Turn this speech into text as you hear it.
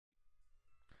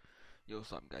Yo,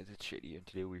 what's up guys, it's Shady, and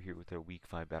today we're here with our Week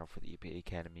 5 battle for the APA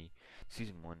Academy,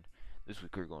 Season 1. This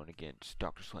week we're going against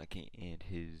Dr.Slaking and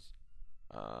his,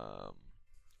 I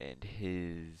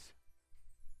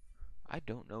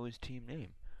don't know his team name.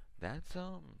 That's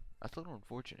a little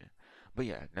unfortunate. But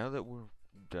yeah, now that we're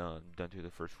done through the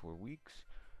first 4 weeks,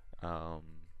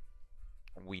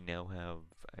 we now have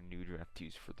a new draft to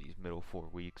use for these middle 4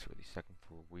 weeks, or these second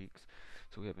 4 weeks.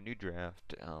 So we have a new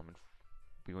draft,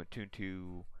 we went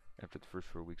 2-2 after the first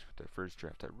 4 weeks with the first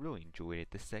draft. I really enjoyed it.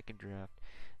 The second draft,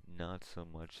 not so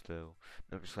much though.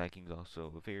 Dr.Slaking is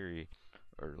also I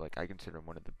consider him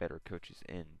one of the better coaches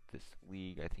in this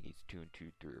league. I think he's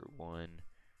 2-2, 3-1.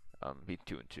 He's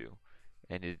 2-2.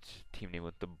 And his team name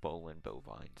was the Bowland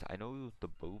Bovines. I know it was the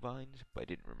Bovines, but I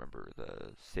didn't remember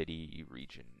the city,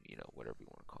 region, whatever you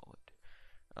want to call it.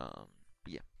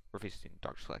 But yeah, we're facing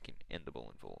Dr.Slaking and the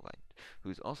Bowland Bovines,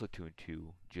 who's also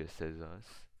 2-2, just as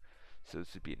us. So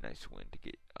this would be a nice win to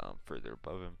get further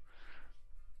above him.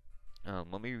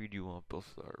 Let me read you off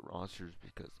both of our rosters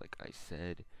because, like I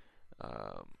said,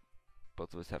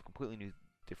 both of us have completely new,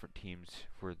 different teams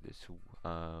for this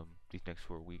these next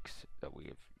 4 weeks that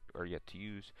we are yet to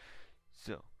use.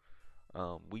 So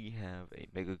we have a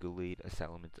Mega Gallade, a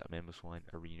Salamence, a Mamoswine,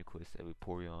 a Reuniclus, a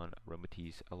Vaporeon, a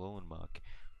Aromatisse, a Alolan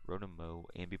Rotom-Mow,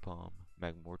 Ambipom,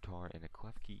 Magmortar, and a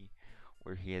Klefki,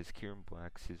 where he has Kieran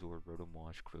Black, Scizor,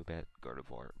 Rotom-Wash, Crobat,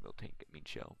 Gardevoir, Miltank,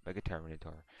 Minshell, Mega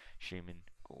Tyranitar, Shaman,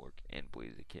 Golurk, and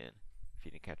Blaziken. If you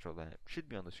didn't catch all that, should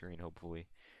be on the screen hopefully.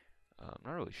 I'm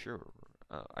not really sure.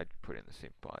 I'd put it in the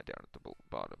same spot down at the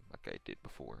bottom like I did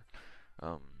before.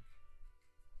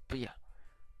 But yeah,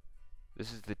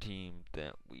 this is the team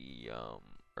that we are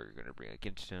going to bring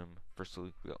against him. First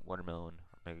week we got Watermelon,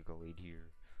 Mega Gallade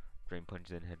here, Drain Punch,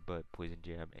 then Headbutt, Poison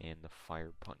Jab, and the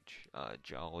Fire Punch.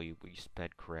 Jolly, we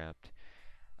sped crapped.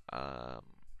 I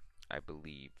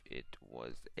believe it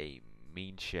was a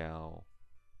Minshell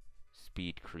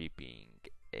speed creeping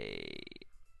a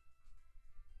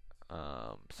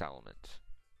Salamence.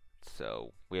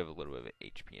 So we have a little bit of an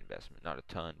HP investment, not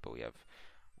a ton, but we have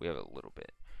a little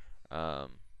bit.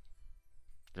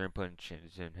 Drain Punch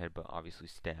and Zen Headbutt, obviously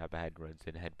stab. I had run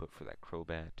Zen Headbutt for that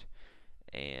Crobat,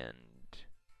 and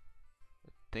I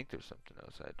think there's something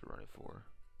else I had to run it for.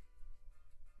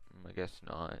 I guess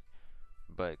not.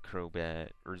 But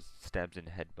Crobat or stabs and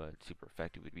headbutt super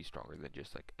effective would be stronger than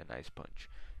just like a nice punch,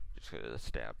 just because of the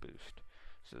stab boost.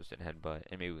 So it's in headbutt,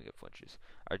 and maybe we get flinches.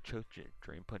 I chose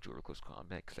Drain Punch over close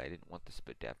combat because I didn't want the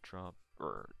spit def drop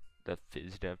or the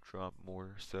fizz def drop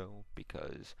more so,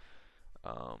 because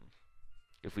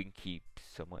if we can keep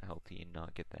somewhat healthy and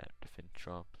not get that defense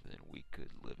drop, then we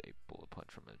could live a bullet punch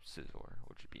from a Scizor,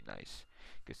 which would be nice,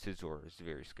 because Scizor is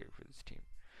very scary for this team.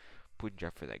 Poison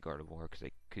Jab for that Gardevoir, because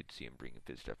I could see him bringing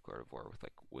Fizz Def Gardevoir with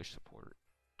like Wish support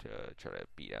to try to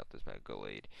beat out this Mega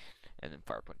Gallade, and then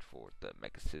Fire Punch for the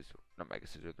Mega Scizor, not Mega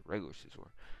Scizor, the regular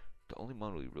Scizor. The only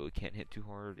model we really can't hit too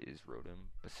hard is Rotom,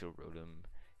 but still Rotom,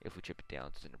 if we chip it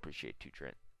down, doesn't appreciate two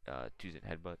Zen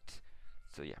Headbutts.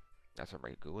 So yeah, that's our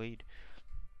Mega Gallade.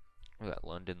 We got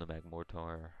London, the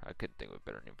Magmortar. I couldn't think of a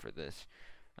better name for this.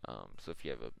 So if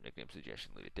you have a nickname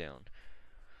suggestion, leave it down.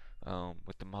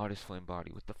 With the Modest Flame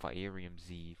Body, with the Fierium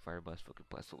Z, Fire Blast, Focus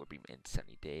Blast, Solar Beam, and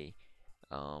Sunny Day.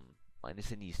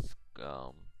 Minus any,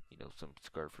 some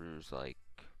Scarfers, like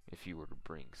if you were to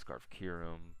bring Scarf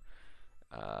Kyurem,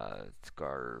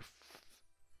 Scarf,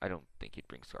 I don't think you'd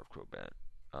bring Scarf Crobat,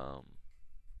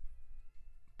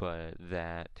 but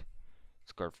that,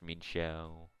 Scarf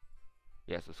Minshell,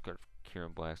 yeah, so Scarf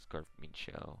Kyurem Black, Scarf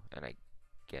Minshell, and I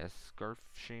guess Scarf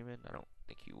Shaman. I don't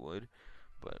think you would,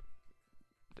 but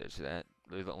there's that.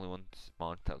 They're the only ones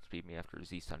that outspeed me after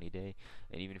Z Sunny Day,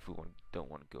 and even if we don't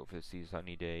want to go for the Z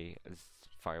Sunny Day,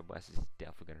 Fire Blast is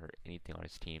definitely gonna hurt anything on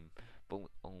his team, but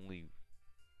only,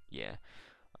 yeah.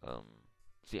 So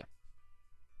yeah,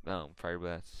 Fire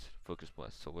Blast, Focus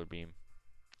Blast, Solar Beam.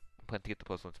 I plan to get the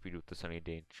 +1 speed with the Sunny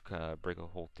Day and break a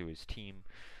hole through his team.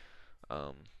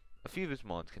 A few of his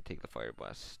mons can take the Fire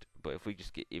Blast, but if we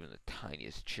just get even the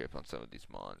tiniest chip on some of these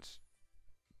mons,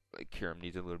 like Kyurem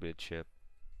needs a little bit of chip.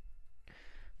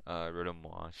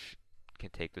 Rotom-Wash can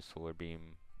take the Solar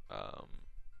Beam,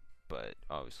 but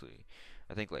obviously,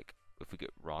 I think like if we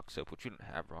get Rocks up, which we don't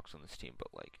have Rocks on this team,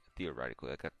 but like theoretically,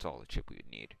 like that's all the chip we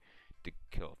would need to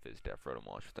kill Fizz Def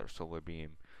Rotom-Wash with our Solar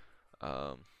Beam.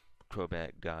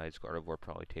 Crobat dies, Gardevoir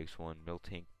probably takes one,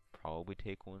 Miltank probably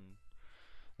take one.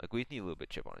 Like, we need a little bit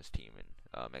of chip on his team, and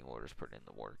Magmortar's putting in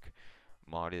the work.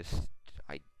 Modest,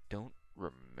 I don't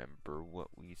remember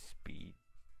what we speed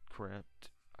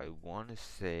crapped. I want to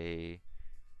say,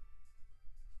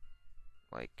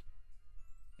 like,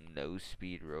 no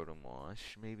speed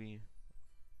Rotom-Wash, maybe?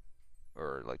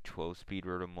 or like 12 speed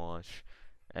Rotomosh,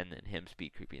 and then him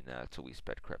speed creeping that, so we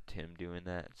sped crept him doing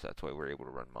that, so that's why we're able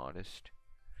to run Modest.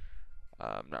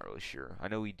 I'm not really sure. I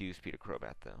know we do speed a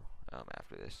Crobat though,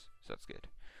 after this, so that's good.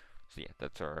 So yeah,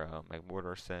 that's our Mega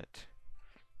Mortar set.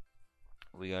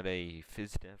 We got a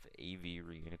FizzDef AV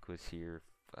Reuniclus here,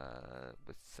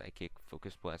 with Psychic,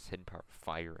 Focus Blast, Hidden Power,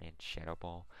 Fire, and Shadow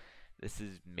Ball. This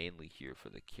is mainly here for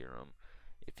the Kyurem.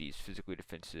 If he's physically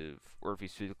defensive, or if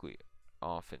he's physically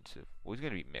offensive, well, he's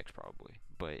going to be mixed probably,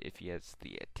 but if he has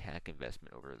the attack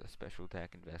investment over the special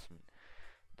attack investment,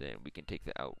 then we can take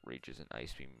the Outrages and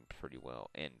Ice Beam pretty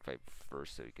well, and vice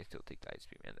versa, we can still take the Ice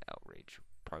Beam and the Outrage.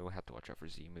 Probably will have to watch out for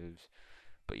Z moves,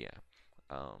 but yeah.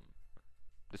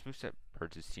 This moveset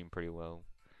hurts his team pretty well.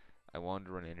 I wanted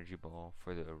to run Energy Ball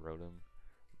for the Rotom,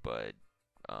 but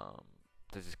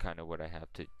this is kind of what I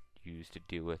have to use to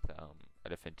deal with a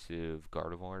defensive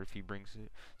Gardevoir if he brings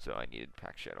it, so I needed to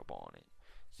pack Shadow Ball on it.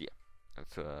 So yeah,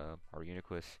 that's our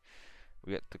Uniclus.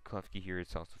 We got the Klefki here.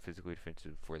 It's also physically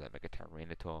defensive for that Mega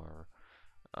Tyranitar,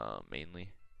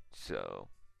 mainly. So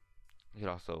it could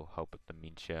also help with the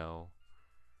Mean Shell.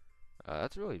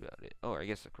 That's really about it. Oh, I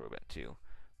guess the Crobat too.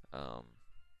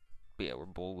 But yeah, we're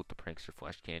bold with the Prankster,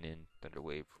 Flash Cannon, Thunder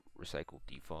Wave, Recycle,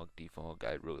 Defog. Defog,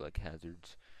 I really like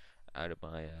Hazards out of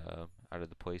my out of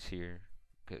the place here,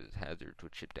 because Hazards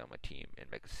would chip down my team,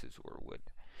 and Mega Scizor would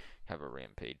have a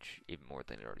rampage even more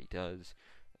than it already does.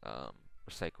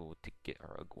 Recycle to get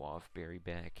our Guava Berry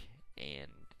back,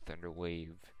 and Thunder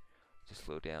Wave to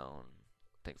slow down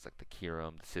things like the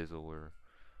Kyurem, the Scizor,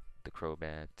 the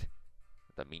Crobat,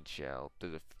 the Mean Shell.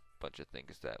 There's a bunch of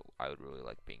things that I would really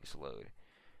like being slowed.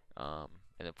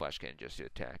 And then Flash Cannon just to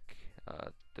attack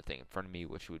the thing in front of me,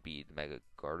 which would be the Mega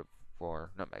Gardevoir,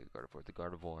 not Mega Gardevoir, the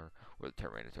Gardevoir or the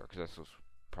Tyranitar, because that's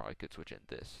probably could switch in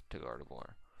this to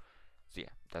Gardevoir. So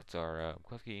yeah, that's our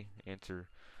Klefki answer,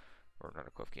 or not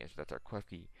a Klefki answer, that's our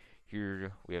Klefki.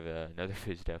 Here we have another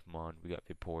FizzDef Mon. We got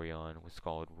Vaporeon with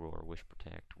Scald Roar, Wish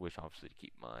Protect, Wish obviously to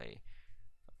keep my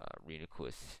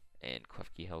Reuniclus and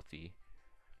Klefki healthy.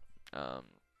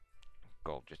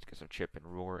 Gold just to get some chip and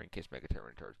roar in case Mega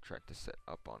Tyranitar tried to set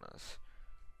up on us.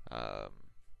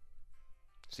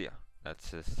 So yeah,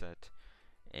 that's this set.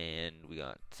 And we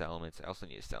got Salamence. I also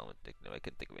need a Salamence nickname. I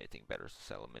couldn't think of anything better,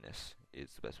 so Salamenus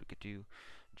is the best we could do.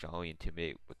 Jolly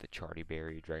Intimidate with the Charty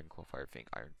Berry, Dragon Claw, Fire Fang,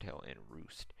 Iron Tail, and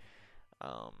Roost.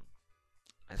 I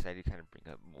decided to kind of bring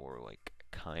up more like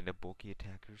kind of bulky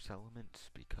attacker Salamence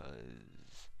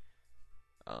because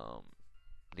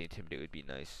the Intimidate would be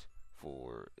nice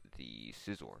for the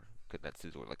Scizor, because that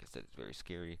Scizor, like I said, is very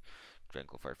scary. Dragon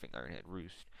Claw, Fire Fang, Iron Head,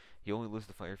 Roost. He only loses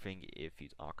the Fire Fang if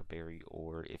he's Aqua Berry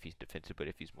or if he's defensive, but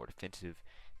if he's more defensive,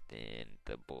 then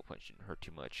the Bullet Punch shouldn't hurt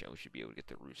too much, and we should be able to get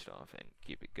the Roost off and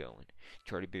keep it going.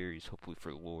 Charty Berry is hopefully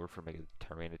for lore for Mega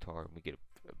Tyranitar, and we get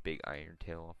a big Iron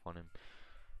Tail off on him.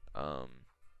 So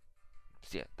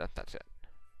yeah, that's it.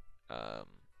 That's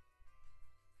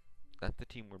the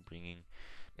team we're bringing.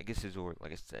 Mega Scizor,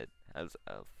 like I said, has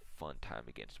a fun time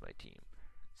against my team.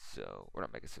 So, or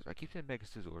not Mega Scizor, I keep saying Mega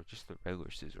Scizor, just the regular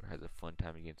Scizor has a fun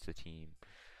time against the team.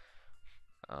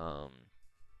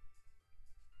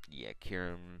 Yeah,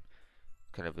 Kyurem,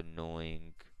 kind of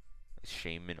annoying.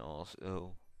 Shaman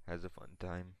also has a fun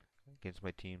time against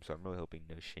my team, so I'm really hoping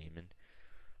no Shaman.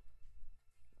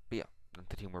 But yeah, that's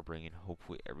the team we're bringing.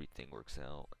 Hopefully everything works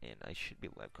out, and I should be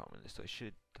live commenting this, so I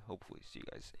should hopefully see you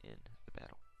guys in the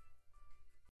battle.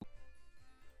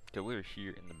 So we're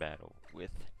here in the battle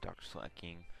with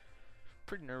Dr.Slaking.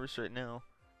 Pretty nervous right now.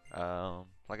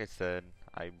 Like I said,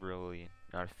 I'm really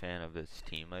not a fan of this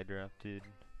team I drafted,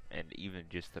 and even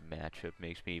just the matchup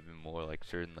makes me even more like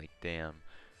certain, like, damn,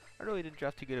 I really didn't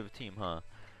draft too good of a team, huh?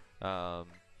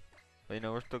 But you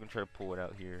know, we're still gonna try to pull it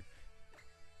out here.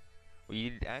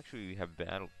 We actually have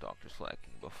battled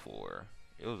Dr.Slaking before.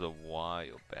 It was a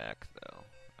while back though,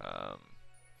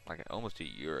 like almost a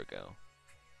year ago.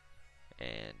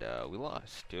 And we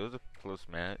lost. It was a close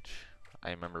match.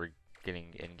 I remember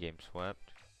getting in-game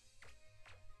swept.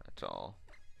 That's all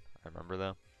I remember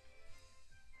though.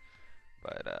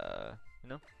 But you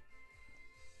know,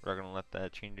 we're not gonna let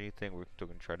that change anything. We're still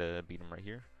gonna try to beat him right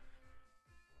here.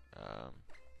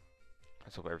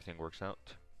 Let's hope everything works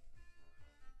out.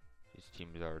 His team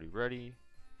is already ready.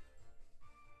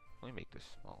 Let me make this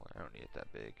smaller. I don't need it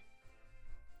that big.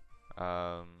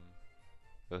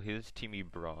 So his team he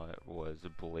brought was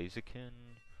Blaziken.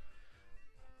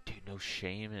 Dude, no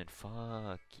Shaman.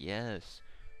 Fuck. Yes.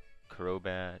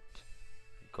 Crobat.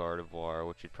 Gardevoir,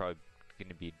 which is probably going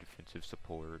to be defensive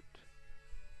support.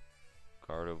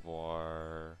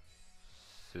 Gardevoir.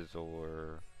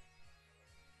 Scizor.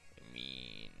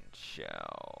 Mean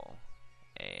Shell.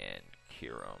 And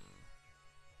Kyurem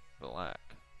Black.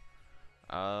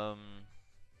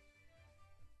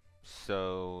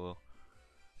 So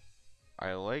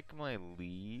I like my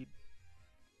lead.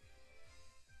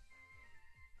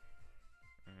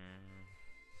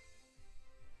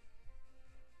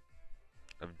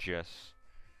 Of just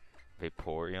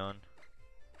Vaporeon.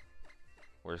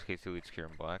 Worst case, he leads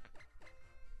Kyurem Black.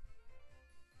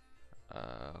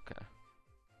 Okay.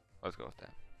 Let's go with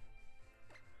that.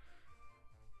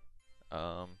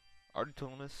 Already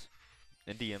told this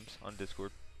in DMs on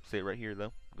Discord. Say it right here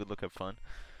though. Good luck, have fun.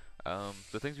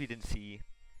 The things we didn't see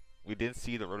the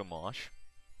Rotomosh,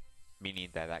 meaning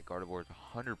that Gardevoir is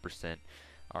 100%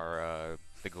 are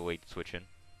the Go 8 switch in.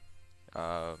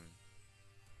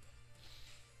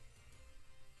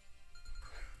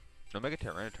 No Mega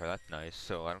Tyranitar, that's nice.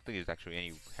 So I don't think there's actually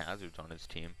any hazards on his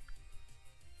team.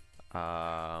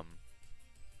 Okay,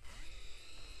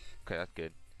 that's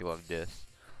good. He loved this.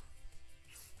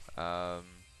 And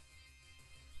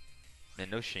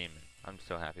no Shaman. I'm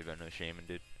so happy about no Shaman,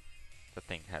 dude. That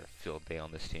thing had a field day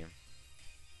on this team.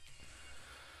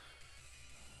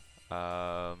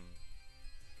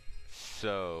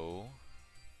 So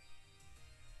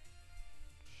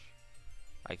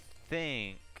I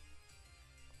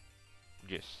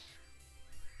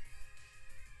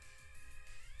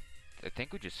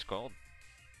think we just Scald.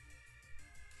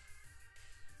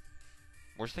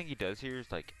 Worst thing he does here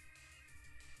is like,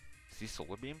 is he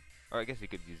Solar Beam? Or I guess he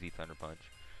could use the Thunder Punch.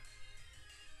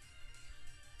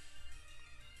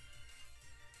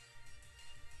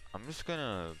 I'm just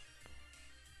gonna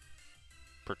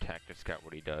protect and scout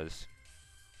what he does.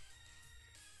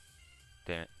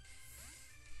 Damn it.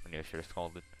 I knew I should have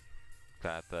scalded.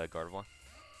 That Gardevoir.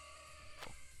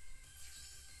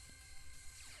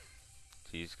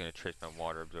 So he's gonna trace my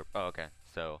water absorb. Oh, okay.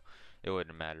 So it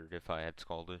wouldn't have mattered if I had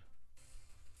scalded.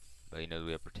 But he knows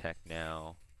we have protect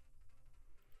now.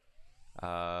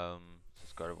 So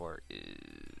this Gardevoir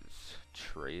is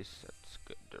trace. That's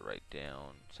good to write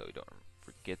down so we don't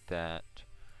forget that.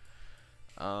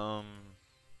 I'm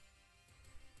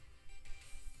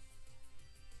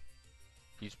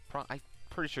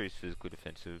pretty sure he's physically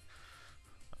defensive.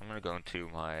 I'm gonna go into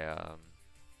my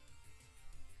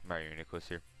my Uniclus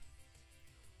here.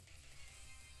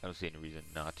 I don't see any reason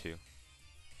not to.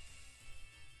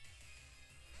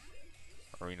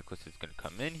 Uniclus is gonna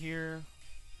come in here.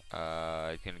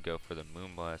 He's gonna go for the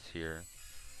Moonblast here.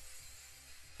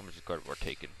 How much is Gardevoir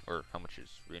taking? Or how much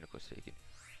is Uniclus taking?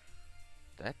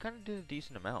 That kind of did a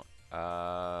decent amount.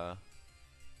 I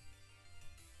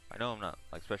know I'm not,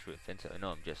 like, especially with Fence, I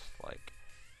know I'm just, like,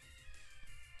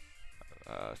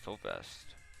 Soul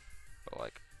Vest. But,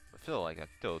 like, I feel like I'm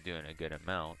still doing a good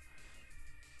amount.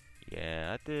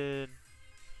 Yeah, that did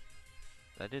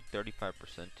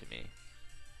 35% to me.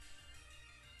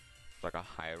 It's like a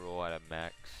high roll at a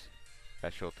max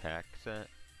special attack set.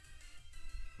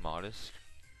 Modest.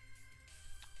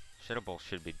 Shadow Ball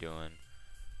should be doing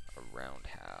around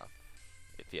half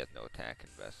if he has no attack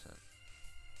investment.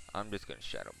 I'm just gonna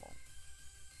Shadow Ball.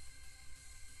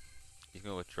 He's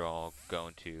gonna withdraw, go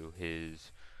into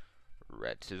his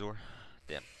red Scizor.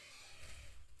 Damn.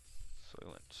 So he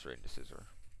went straight into Scizor.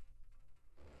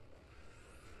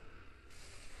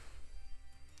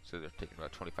 So they're taking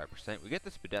about 25%. We get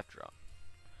the Spadef drop.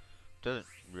 Doesn't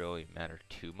really matter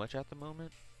too much at the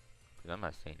moment, because I'm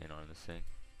not staying in on this thing.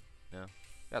 No,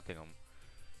 I think I'm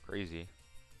crazy.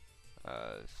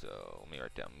 So let me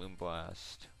write down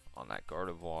Moonblast on that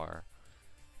Gardevoir,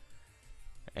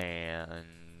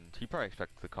 and he probably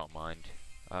expected the Calm Mind.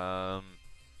 So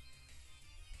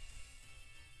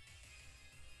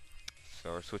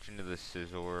we're switching to the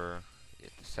Scizor,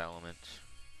 get the Salamence.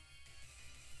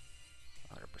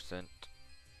 100%.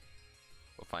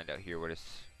 We'll find out here what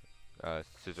his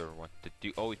Scizor wants to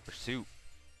do. Oh, he's Pursuit.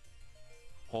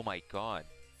 Oh my god.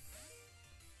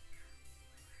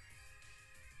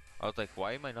 I was like,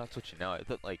 why am I not switching out? I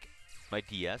thought like my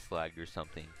DS lagged or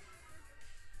something.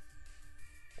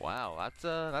 Wow,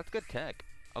 that's good tech.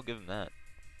 I'll give him that.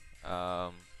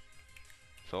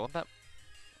 So on that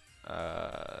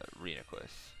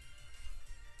Rhenoclus.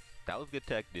 That was good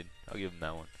tech, dude. I'll give him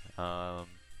that one.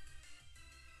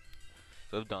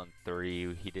 So I've done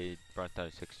 3, he did brought down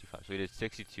to 65. So he did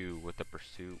 62 with the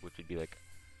Pursuit, which would be like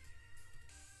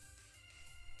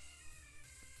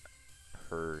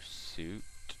Pursuit.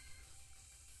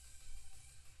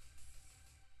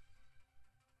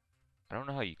 I don't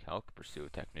know how you calc Pursue a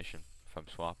Technician if I'm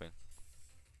swapping.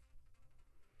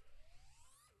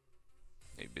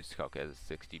 Maybe this calc has a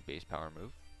 60 base power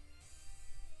move.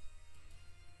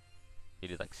 He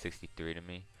did like 63 to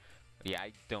me. Yeah,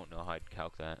 I don't know how I'd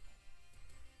calc that.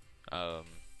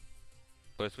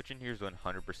 But switching here is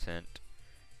 100%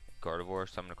 Gardevoir,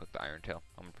 so I'm gonna click the Iron Tail.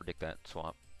 I'm gonna predict that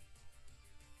swap.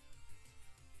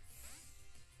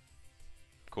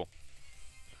 Cool.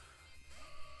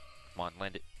 Come on,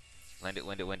 land it. Land it,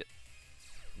 land it, land it.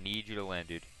 Need you to land,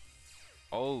 dude.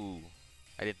 Oh!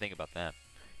 I didn't think about that.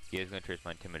 He is gonna trace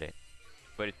my Intimidate.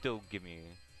 But it still give me...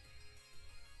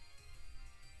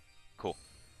 Cool.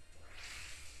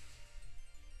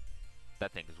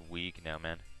 That thing is weak now,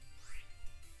 man.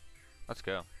 Let's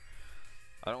go.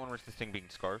 I don't want to risk this thing being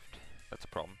scarfed. That's a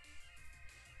problem.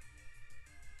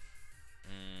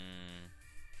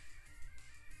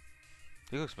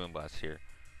 He looks Moonblast here.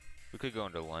 We could go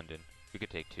into London. We could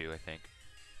take 2, I think.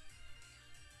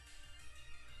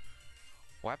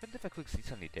 What happens if I click See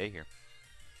Sunny Day here?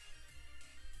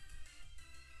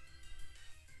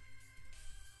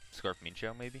 Scarf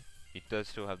Minchao, maybe? It does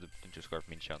still have the potential Scarf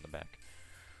Minchao on the back.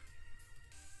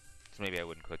 So maybe I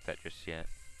wouldn't click that just yet.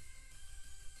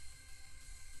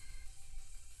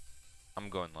 I'm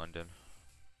going London.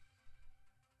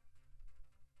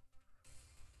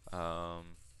 We're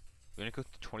gonna click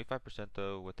the 25%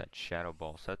 though with that Shadow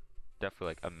Ball, so that's definitely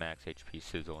like a max HP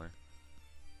Sizzler.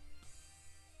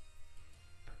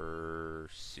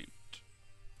 Pursuit.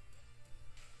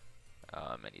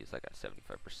 And he's like at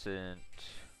 75%.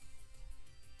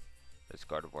 This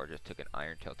Gardevoir just took an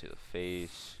Iron Tail to the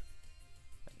face.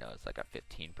 And now it's like at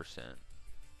 15%.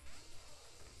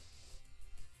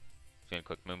 Gonna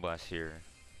click Moonblast here.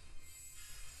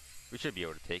 We should be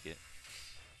able to take it.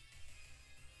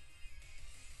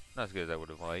 Not as good as I would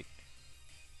have liked.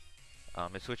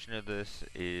 My switching to this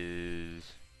is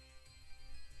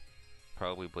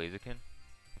probably Blaziken.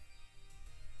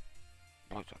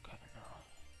 Blaziken.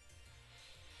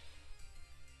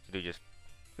 So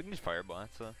we can just Fire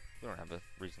Blast, so we don't have a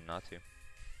reason not to, in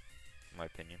my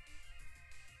opinion.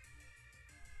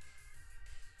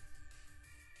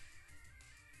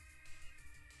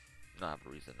 Not have a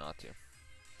reason not to.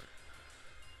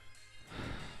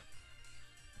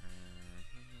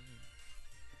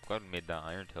 Glad we made that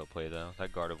Iron Tail play though.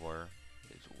 That Gardevoir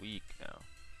is weak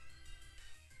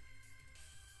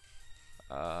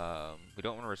now. We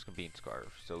don't want to risk him being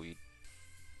Scarf, so we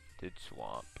did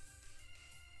swamp.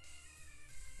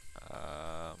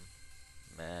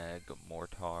 Mag,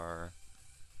 Mortar.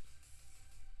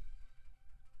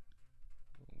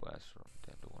 West from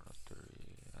 10 to 103.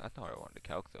 I thought I wanted to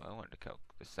calc though. I wanted to calc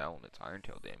the Salaman's Iron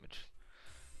Tail damage.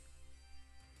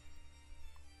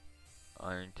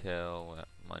 Iron Tail at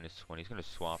 -20. He's gonna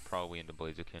swap probably into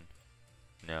Blaziken.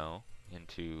 No,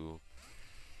 into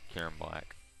Karen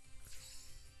Black.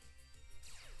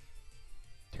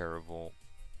 Terravolt.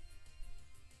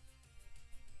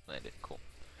 Landed. Cool.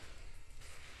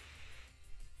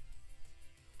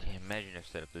 Damn, imagine if I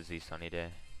set up the Z Sunny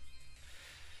Day.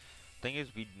 Thing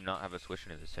is, we do not have a switch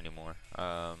into this anymore.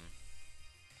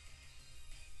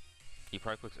 He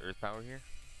probably clicks Earth Power here.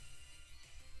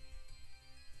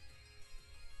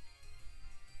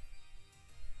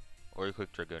 Or you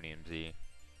click Dragonium Z.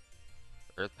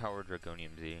 Earth Power,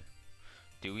 Dragonium Z.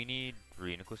 Do we need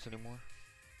Reuniclus anymore?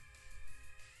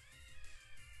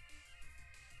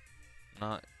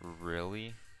 Not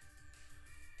really.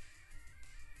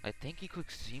 I think he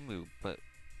clicks Seamoo, but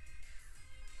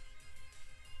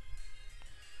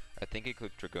I think he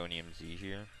clicked Dragonium Z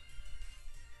here.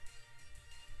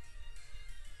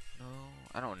 No,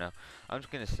 I don't know. I'm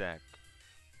just gonna sack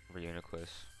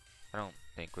Reuniclus. I don't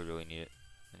think we really need it.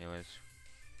 Anyways.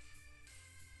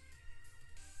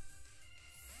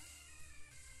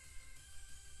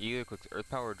 He either clicks Earth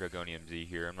Power or Dragonium Z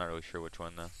here. I'm not really sure which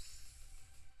one though.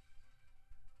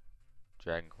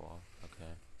 Dragon Claw,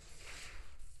 okay.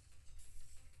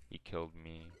 He killed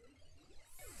me.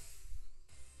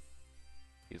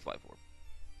 He's Life Orb.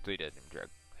 So he doesn't even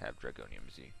have Dragonium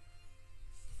Z.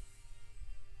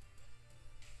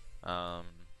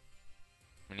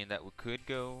 Meaning that we could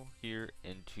go here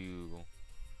into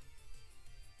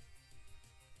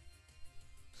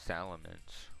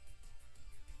Salamence.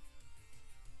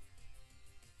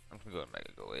 I'm gonna go to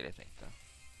Mega Golade, I think, though.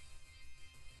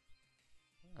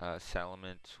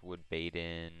 Salamence would bait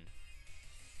in.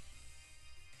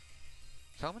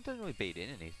 Salamence doesn't really bait in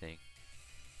anything.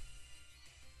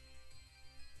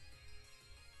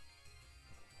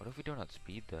 What if we don't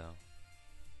outspeed, though?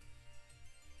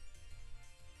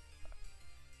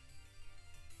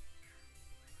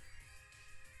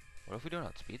 What if we don't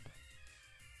outspeed them?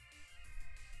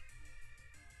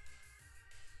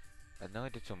 I know I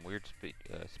did some weird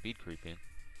speed creeping.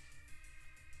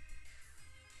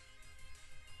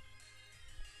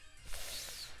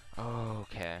 Oh,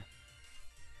 okay.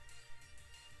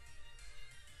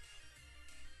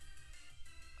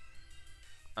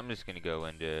 I'm just gonna go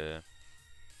into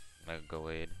Mega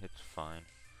Gallade. It's fine.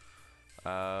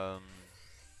 So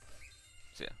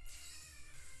yeah,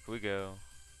 here we go,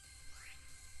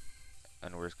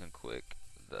 and we're just gonna click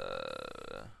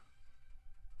the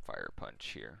Fire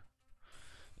Punch here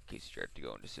in case you have to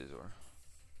go into Scizor.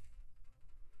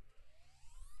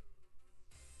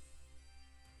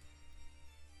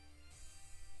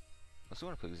 Unless you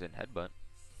want to click Zen Headbutt.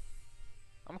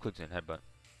 I'm gonna click Zen Headbutt.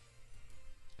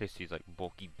 In case he's like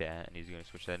bulky bat and he's gonna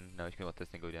switch that in. Now he's gonna let this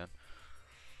thing go down.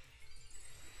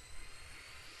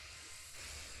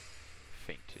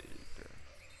 Fainted.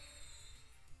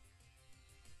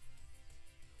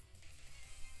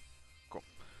 Cool.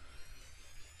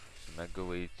 So Mega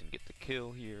Gallade can get the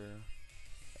kill here.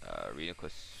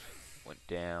 Reuniclus went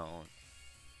down.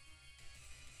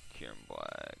 Kieran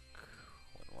Black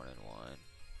went 1-1.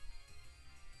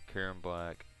 Kieran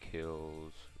Black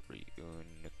kills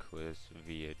Reuniclus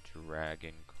via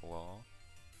Dragon Claw.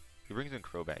 He brings in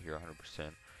Crobat here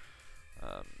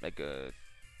 100%. Mega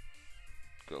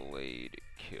Gallade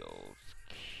kills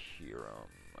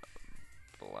Kieran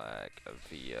Black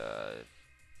via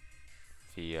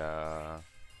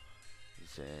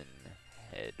Zen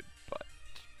Headbutt.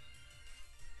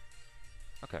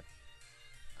 Okay.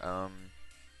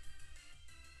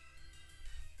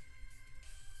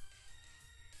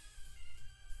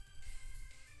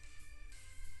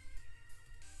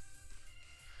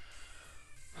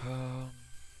 I'm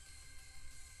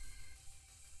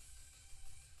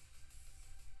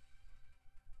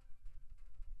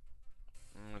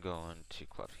gonna go on to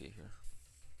Klefki here.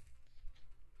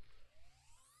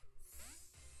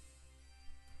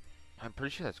 I'm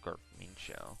pretty sure that's Garmean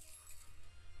Shell,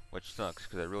 which sucks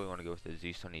because I really want to go with the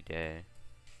Z Sunny Day.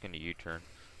 Gonna U-turn.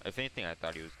 If anything, I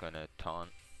thought he was gonna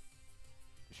taunt.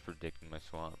 Just predicting my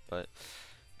swamp, but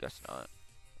guess not.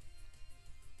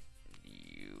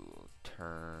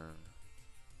 U-turn.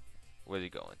 Where's he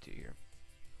going to here?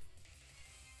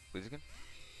 Blaziken?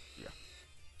 Yeah.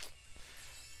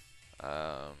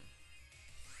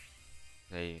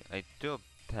 I still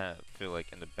feel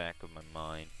like in the back of my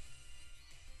mind,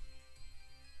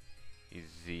 he's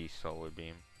Z Solar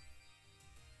Beam.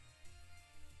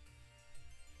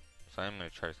 So I'm gonna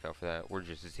try to scout for that, or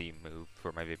just Z move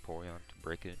for my Vaporeon to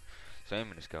break it. So I'm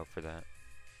gonna scout for that.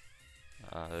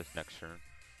 This next turn.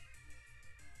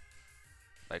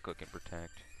 By click and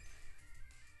protect.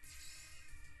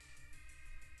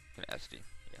 An SD,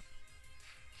 yeah.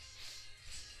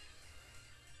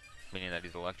 Meaning that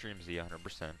he's Electrium Z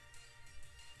 100%.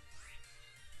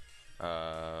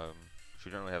 Which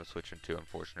we don't really have a switch into,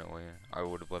 unfortunately. I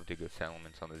would have loved to go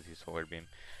Salamence on the Z Solar Beam,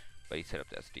 but he set up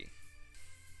the SD.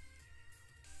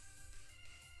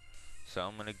 So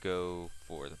I'm gonna go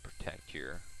for the Protect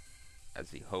here,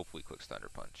 as he hopefully clicks Thunder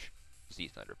Punch. Z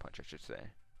Thunder Punch, I should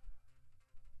say.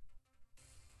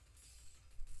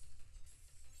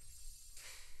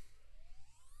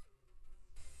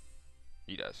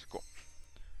 He does, cool.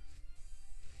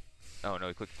 Oh no,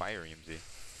 he clicked Fire EMZ.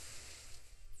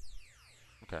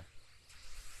 Okay.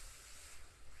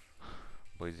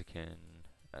 Blaziken,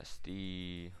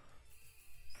 SD.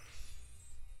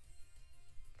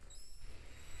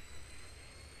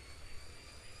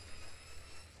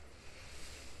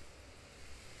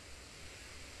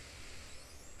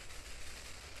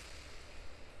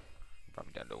 Brought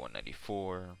me down to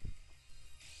 194.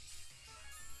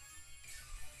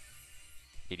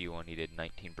 81, he did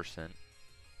 19%.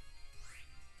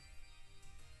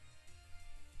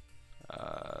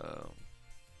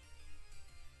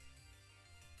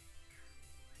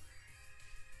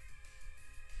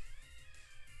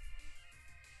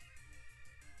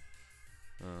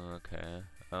 Okay.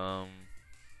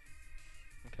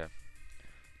 Okay.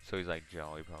 So he's like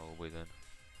Jolly probably then.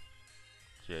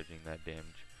 Judging that damage.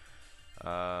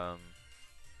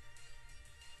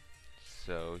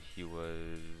 So he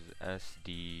was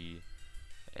SD,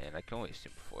 and I can only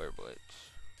assume Flare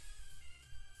Blitz.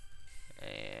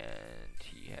 And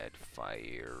he had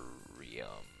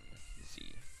Firium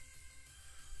Z.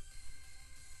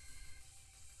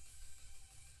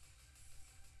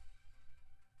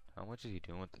 How much is he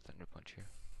doing with the Thunder Punch here?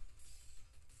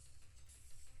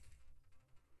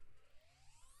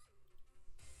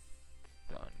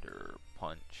 Thunder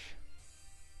Punch.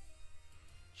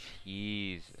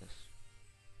 Jesus.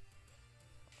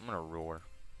 I'm gonna roar.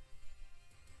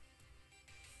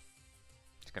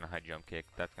 It's gonna high jump kick.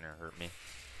 That's gonna hurt me.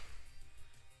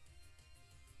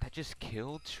 That just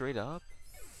killed straight up?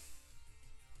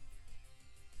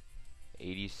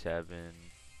 87.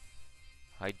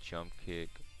 High jump kick.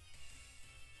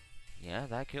 Yeah,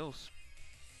 that kills.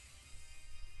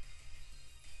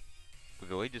 The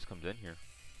Gallade just comes in here.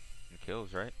 And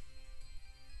kills, right?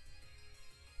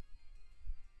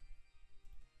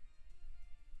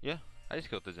 Yeah, I just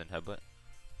killed the Zen Headbutt.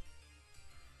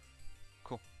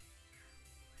 Cool.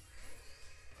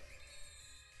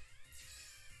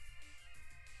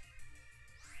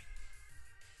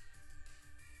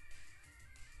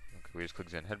 Okay, we just click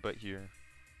Zen Headbutt here.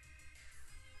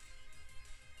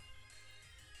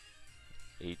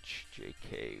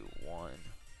 HJK1.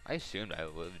 I assumed I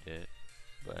lived it,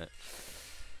 but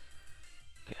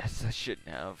guess I shouldn't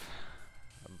have.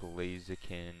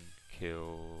 Blaziken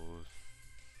kills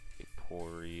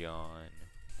Vaporeon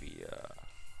via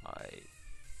high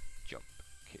jump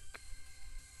kick.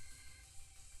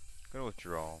 Gonna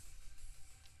withdraw.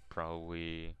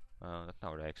 Probably, that's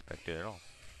not what I expected at all.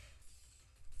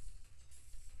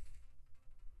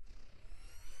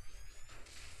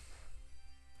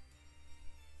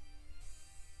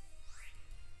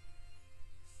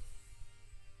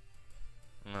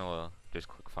 I'll just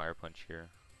click Fire Punch here.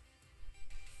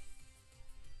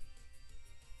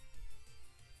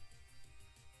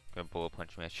 Gonna Bullet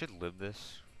Punch me. I should live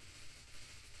this.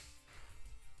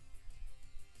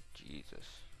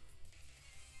 Jesus.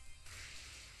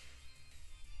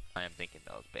 I am thinking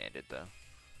that was Bandit though.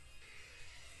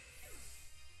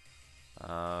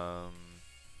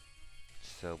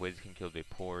 So Blaziken killed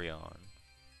Vaporeon.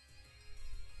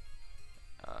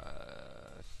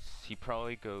 He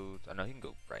probably goes. I know he can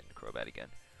go right into Crobat again.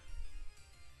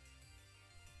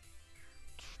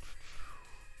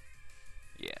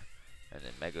 Yeah, and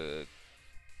then Mega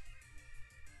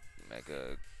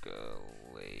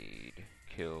Glade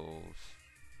kills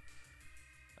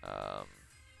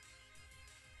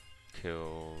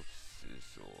kills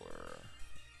Scizor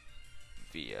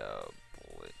via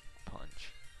Bullet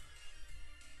Punch.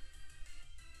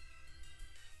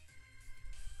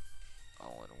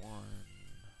 All in one.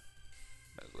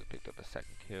 Mega picked up a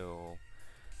second kill.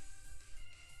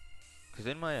 Because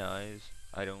in my eyes,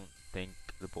 I don't think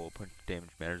the Bullet Punch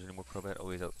damage matters anymore. Crobat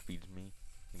always outspeeds me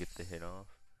and gets the hit off.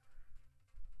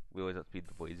 We always outspeed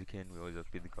the Blaziken, we always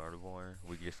outspeed the Gardevoir.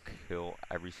 We just kill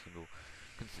every single...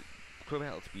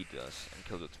 Crobat outspeeds us and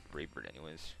kills its Brave Bird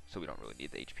anyways, so we don't really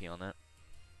need the HP on that.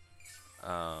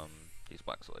 He's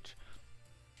Black Sludge.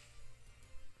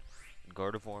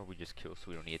 Gardevoir we just kill, so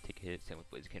we don't need to take a hit. Same with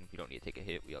Blaziken, we don't need to take a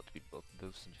hit. We outspeed both of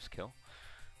those and just kill.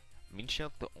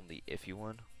 Mindshelf the only iffy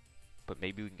one, but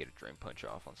maybe we can get a Drain Punch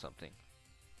off on something.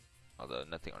 Although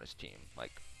nothing on his team,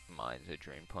 like mine's a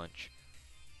Drain Punch.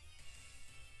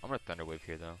 I'm gonna Thunder Wave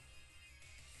here though.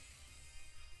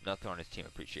 Nothing on his team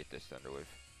appreciate this Thunder Wave.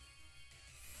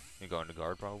 Gonna go into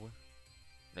guard probably.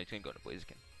 No, he's gonna go into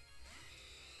Blaziken.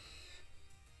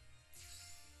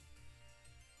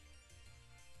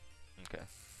 Okay.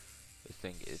 This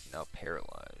thing is now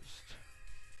paralyzed.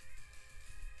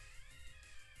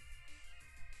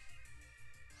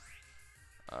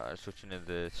 Switching to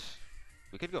this.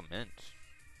 We could go Mint.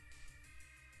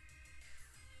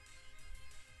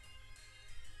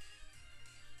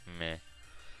 Meh.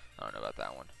 I don't know about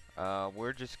that one.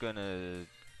 We're just gonna...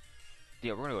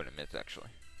 Yeah, we're gonna go to Mint actually.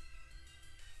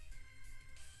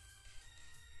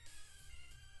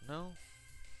 No?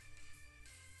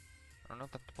 I don't know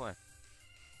if that's the play.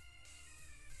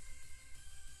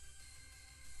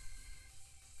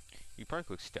 You probably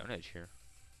click Stone Edge here.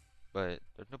 But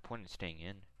there's no point in staying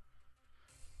in.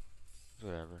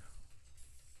 Whatever.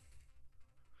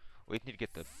 We need to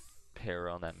get the pair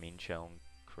on that Mean Shell and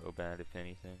Crobat, if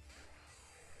anything.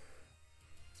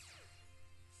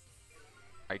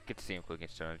 I could see him clicking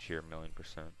Stone Edge here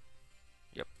 1,000,000%.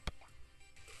 Yep.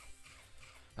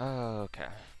 Okay.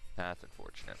 That's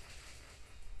unfortunate.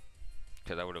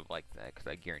 Because I would have liked that, because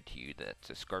I guarantee you that it's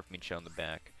a Scarf Mean Shell in the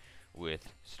back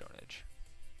with Stone Edge.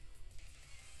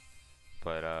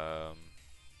 But,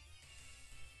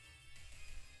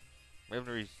 we have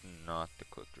no reason not to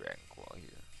click Dragon Claw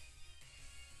here.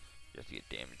 Just to get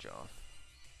damage off.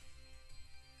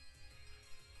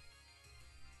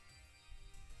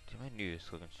 Damn, I knew this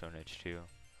clicking Stone Edge too.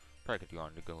 Probably could go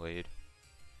on to Glade.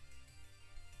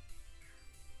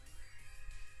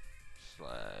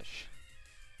 Slash.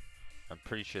 I'm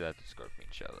pretty sure that's a Scarf Mean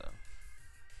Shell though.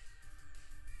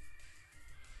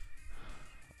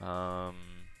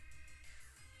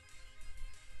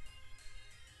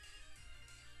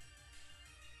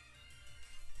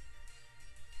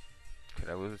 Could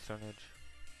I lose a Stone Edge?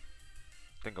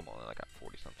 I think I'm only like at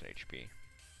 40 something HP.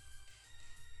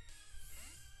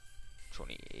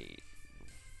 28%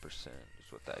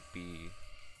 is what that'd be.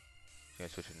 Gonna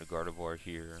switch into Gardevoir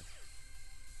here.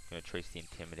 Gonna trace the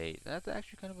Intimidate. That's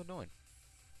actually kind of annoying.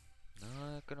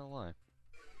 Not gonna lie.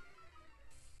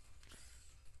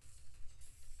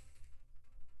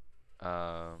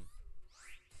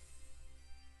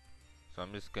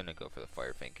 I'm just gonna go for the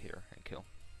Firefang here and kill.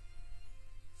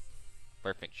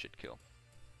 Firefang should kill.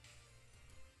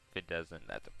 If it doesn't,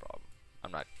 that's a problem.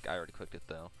 I already clicked it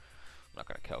though. I'm not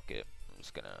gonna calc it. I'm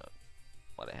just gonna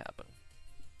let it happen.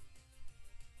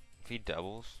 If he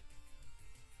doubles,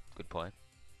 good play.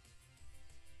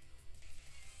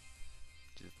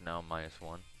 Just now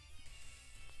 -1.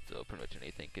 So pretty much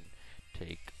anything can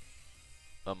take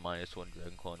a -1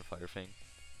 Dragon Claw and Firefang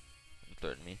and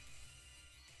threaten me.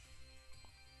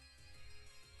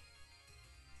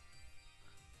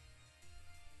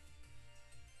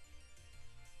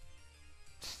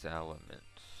 Salamence.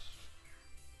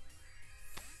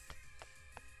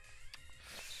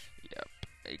 Yep,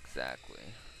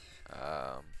 exactly.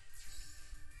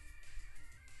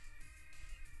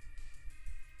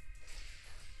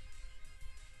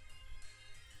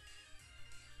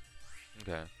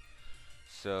 Okay.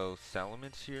 So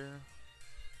Salamence here.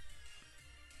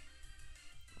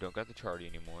 Don't got the Chardy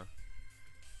anymore.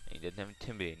 And he doesn't have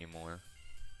Intimidate anymore.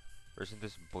 Versus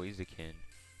this Blaziken.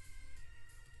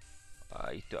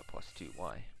 He's got +2.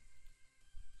 Why?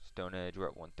 Stone Edge, we're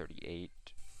at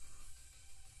 138.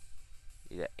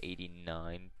 He's at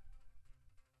 89.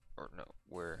 Or no,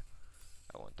 we're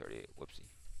at 138. Whoopsie.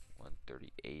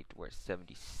 138. We're at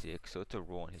 76. So it's a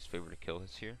roll in his favor to kill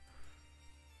this here.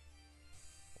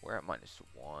 We're at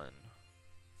 -1.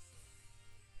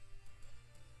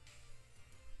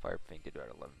 Firefang did about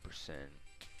 11%.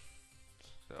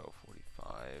 So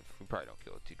 45. We probably don't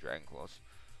kill with 2 Dragon Claws.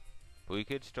 But we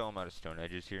could stall him out of Stone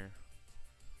Edges here.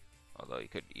 Although he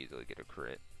could easily get a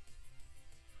crit.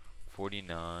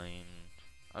 49.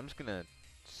 I'm just gonna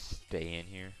stay in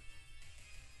here.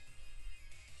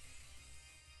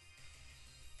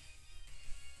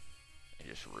 And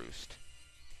just roost.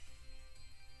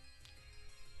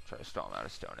 Try to stall him out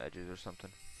of Stone Edges or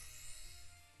something.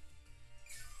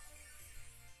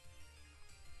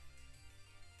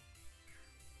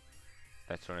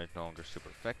 That Stone Edge no longer super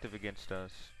effective against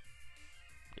us.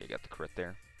 Yeah, you got the crit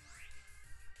there.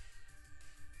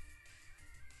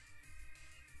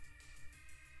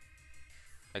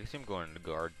 I can see him going into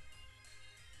guard.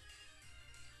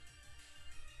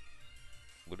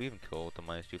 Would we even kill with the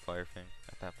 -2 Firefang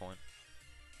at that point?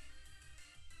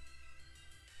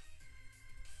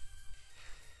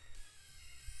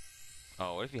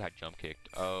 Oh, what if he had jump kicked?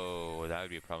 Oh, that would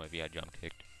be a problem if he had jump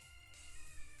kicked.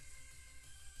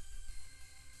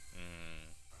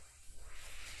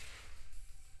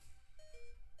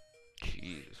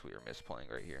 Jesus, we are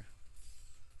misplaying right here.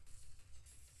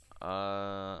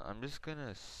 I'm just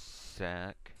gonna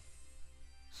sack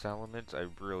Salamence.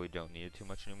 I really don't need it too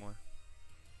much anymore.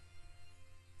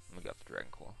 I'm gonna go for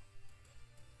Dragon Claw.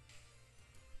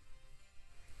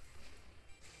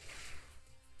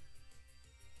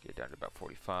 Get down to about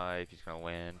 45. He's gonna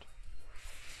land.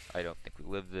 I don't think we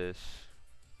live this.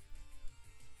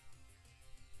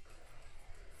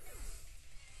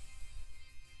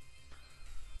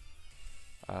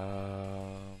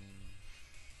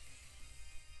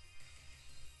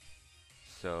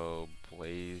 So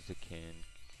Blaziken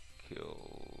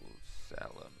kills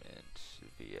Salamence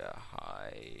via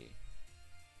high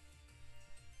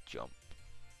jump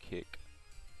kick.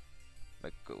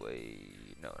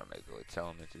 Megalade, no, not Megalade.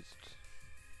 Salamence is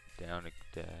down to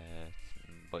death.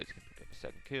 Blaziken picked up a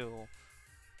second kill.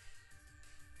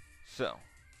 So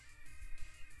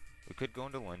we could go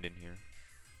into London here.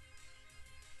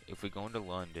 If we go into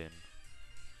London,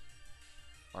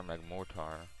 our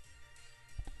Magmortar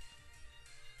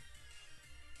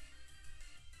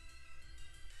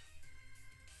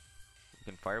we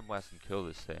can Fire Blast and kill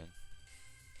this thing.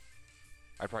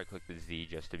 I'd probably click the Z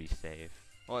just to be safe.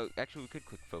 Well, actually we could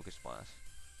click Focus Blast.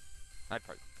 I'd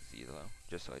probably click the Z though,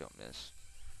 just so I don't miss.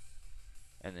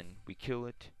 And then we kill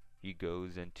it, he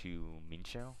goes into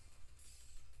Minshao.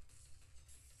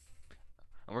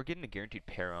 And we're getting a guaranteed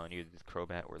pair on either the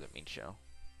Crobat or the Minshao.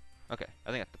 Okay,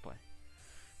 I think that's the play.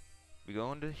 We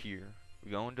go into here, we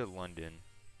go into London.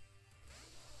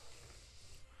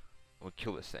 We'll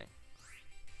kill this thing.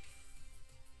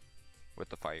 With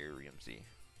the Fire Z.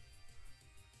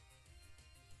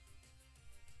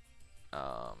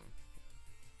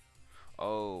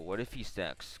 Oh, what if he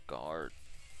stacks Scarred?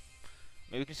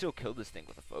 Maybe we can still kill this thing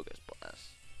with a Focus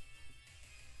Blast.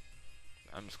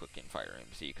 I'm just clicking Fire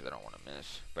MC because I don't want to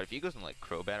miss. But if he goes in like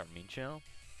Crobat or Minshao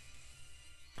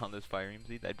on this Fire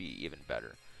MC, that'd be even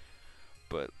better.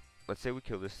 But let's say we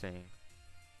kill this thing,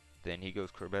 then he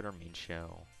goes Crobat or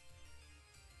Minshao.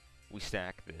 We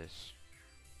stack this.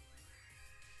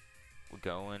 We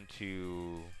go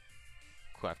into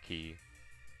Klefki,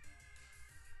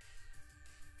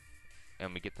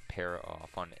 and we get the pair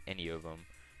off on any of them.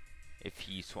 If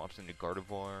he swaps into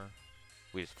Gardevoir,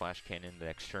 we just Flash Cannon the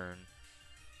next turn.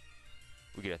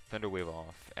 We get a Thunder Wave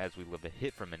off as we live a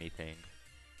hit from anything.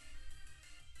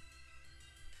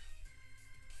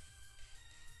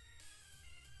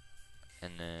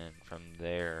 And then from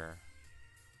there,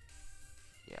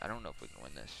 yeah, I don't know if we can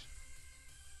win this.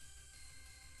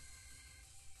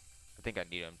 I think I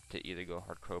need him to either go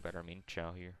Hard Crobat or Mean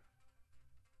Chow here.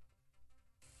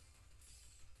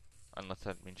 Unless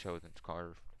that Mean Chow isn't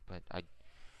Scarfed, but I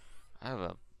have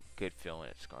a good feeling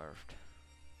it's Scarfed.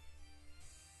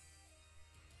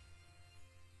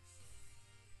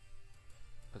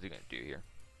 What's he gonna do here?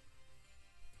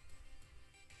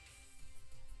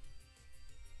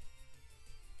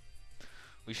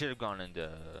 We should have gone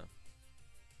into...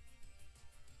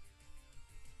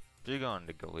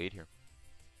 Go lead here.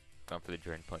 Gone for the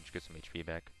Drain Punch, get some HP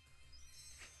back.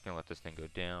 Gonna let this thing go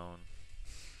down.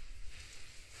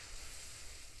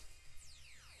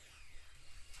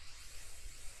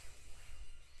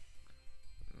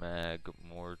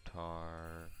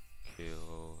 Magmortar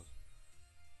kills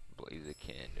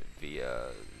Blaziken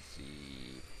via Z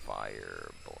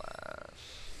Fire Blast.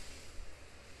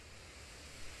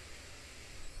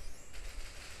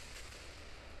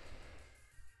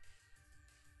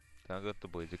 I got the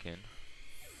Blaziken.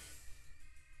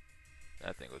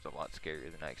 That thing was a lot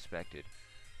scarier than I expected.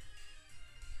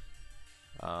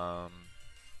 So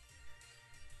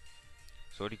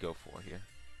what do you go for here?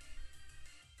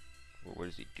 Or what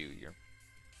does he do here?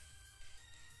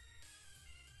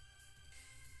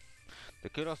 There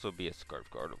could also be a Scarf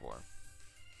Gardevoir.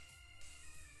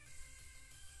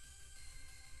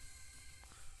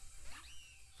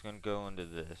 It's gonna go into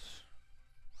this.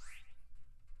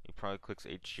 He probably clicks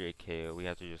HJKO. We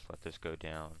have to just let this go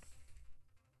down.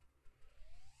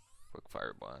 Quick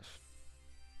Fire Blast.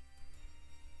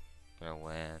 Gonna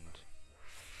land.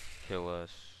 Kill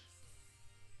us.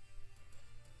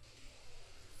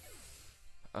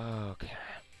 Okay.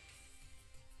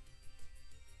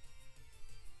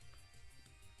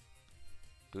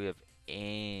 Do we have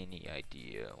any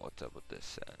idea what's up with this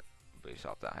set? Based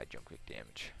off that high jump kick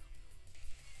damage.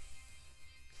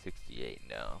 68,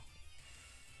 no.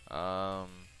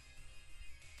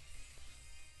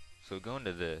 So going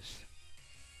to this.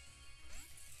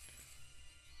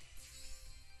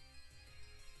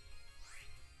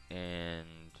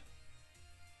 And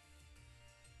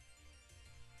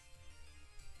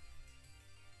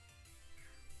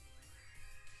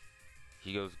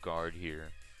he goes guard here.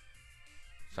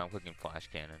 So I'm clicking Flash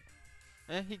Cannon.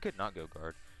 He could not go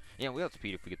guard. Yeah, we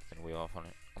outspeed if we get the Thunder Wave off on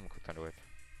it. I'm gonna click Thunder Wave.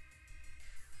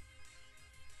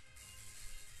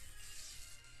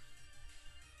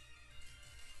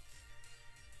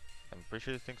 I'm pretty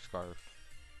sure this thing's Scarfed.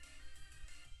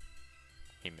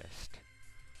 He missed.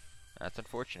 That's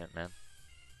unfortunate, man.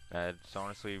 That's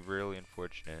honestly really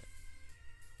unfortunate.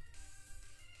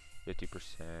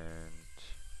 50%.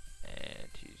 And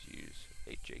he's used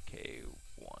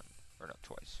HJK1. Or not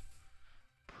twice.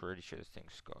 Pretty sure this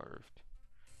thing's Scarfed.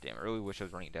 Damn, I really wish I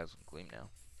was running Dazzling Gleam now.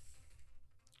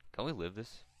 Can we live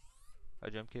this?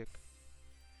 A jump kick?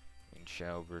 I mean,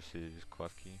 Shao versus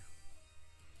Klefki.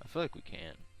 I feel like we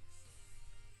can.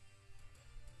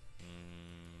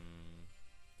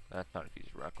 That's not if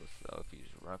he's reckless though. If he's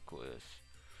reckless,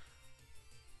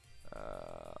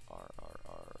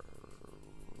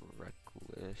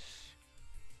 reckless.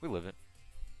 We live it.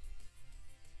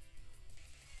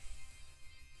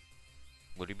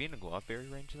 Would he be in a Glove Berry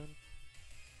range then?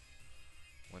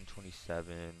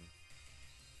 127.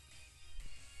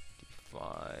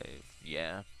 D5.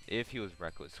 Yeah. If he was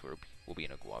reckless, we'll be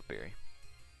in a Glove Berry.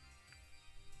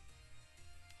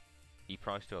 He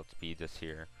probably still outspeeds us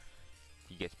here.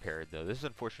 He gets parried though. This is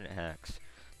unfortunate hacks.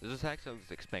 This is hacks I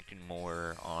was expecting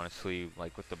more, honestly,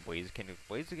 like with the Blaziken.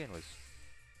 Blaziken was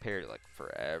parried like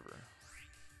forever.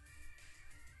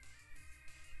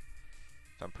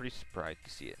 So I'm pretty surprised to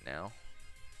see it now.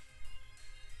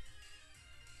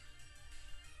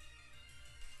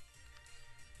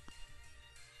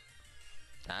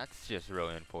 That's just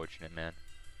really unfortunate, man.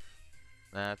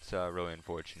 That's really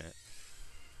unfortunate.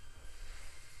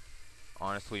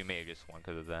 Honestly, we may have just won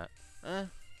because of that. I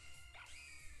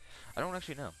don't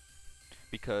actually know.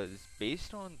 Because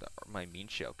based on my Mean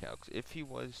Shell calcs, if he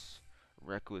was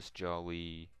Reckless,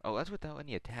 Jolly... Oh, that's without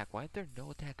any attack. Why is there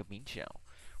no attack of Mean Shell?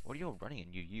 What are y'all running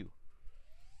in UU?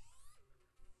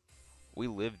 We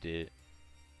lived it.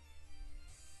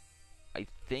 I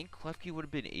think Klefki would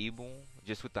have been able,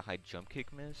 just with the high jump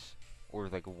kick miss, or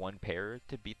like one pair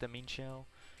to beat the Mean Shell.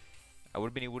 I would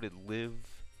have been able to live,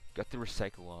 got the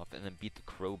Recycle off, and then beat the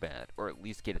Crobat, or at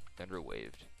least get it Thunder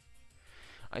Waved.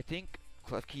 I think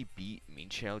Klefki beat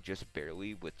Minchow just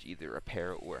barely with either a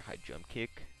para or a high jump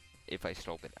kick if I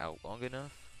stalled it out long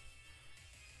enough.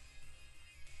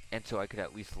 And so I could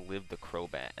at least live the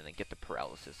Crobat and then get the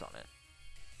paralysis on it.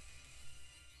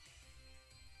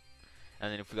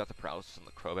 And then if we got the paralysis on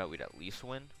the Crobat, we'd at least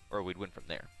win, or we'd win from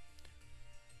there.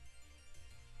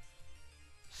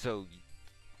 So,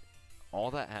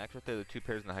 all that hacked right there, the 2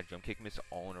 pairs and the high jump kick miss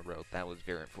all in a row, that was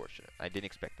very unfortunate. I didn't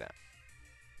expect that.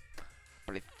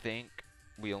 But I think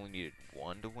we only needed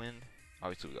 1 to win.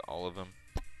 Obviously we got all of them,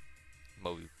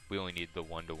 but we only needed the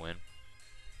 1 to win.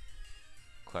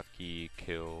 Klefki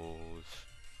kills,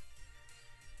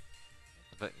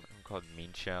 what's that called,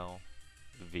 Minchow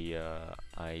via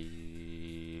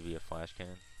Flash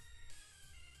Cannon.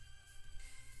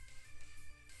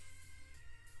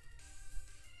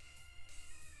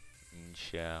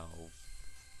 Minchow.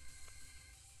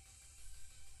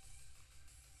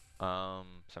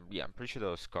 So yeah, I'm pretty sure that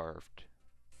was scarfed.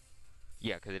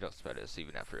 Yeah, because they don't spread us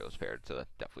even after it was paired, so that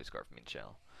definitely scarfed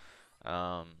Minchow.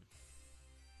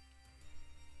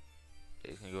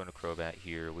 It's gonna go into Crobat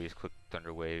here. We just click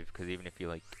Thunder Wave because even if he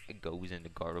like it goes into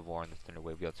Gardevoir and the Thunder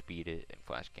Wave, we outspeed it and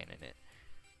Flash Cannon it.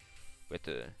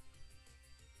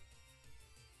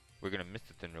 We're gonna miss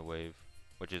the Thunder Wave,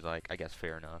 which is like I guess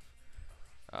fair enough.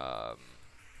 How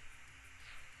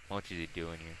much is he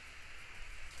doing here?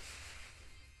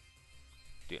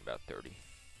 Doing about 30.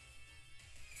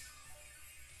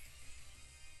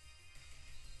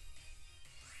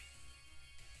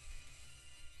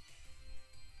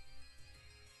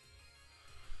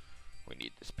 We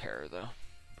need this pair though.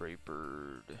 Brave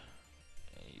Bird. And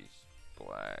he's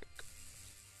black.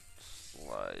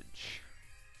 Sludge.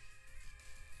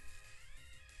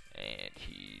 And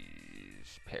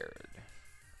he's paired.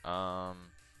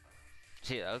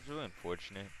 So yeah, that was really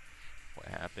unfortunate what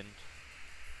happened.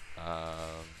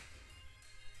 I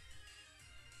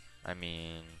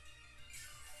mean,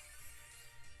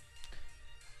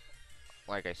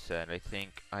 like I said, I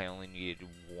think I only needed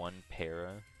 1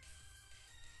 para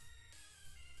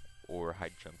or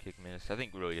high jump kick miss. I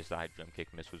think really just the high jump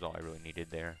kick miss was all I really needed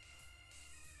there.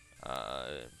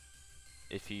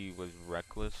 If he was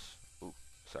reckless, ooh,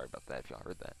 sorry about that if y'all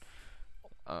heard that.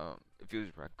 If he was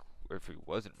if he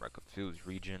wasn't reckless, if he was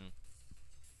regen,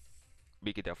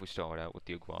 we could definitely stall it out with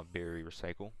the Guava Berry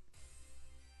Recycle.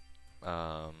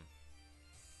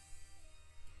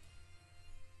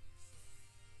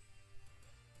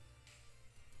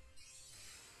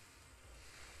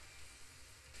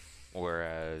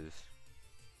 Whereas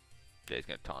Jay's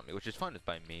gonna taunt me, which is fine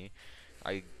by me.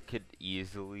 I could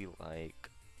easily like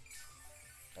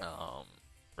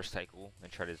recycle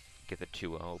and try to get the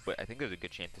 2-0, but I think there's a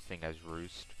good chance this thing has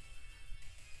Roost.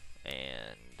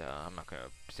 And I'm not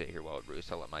gonna sit here while it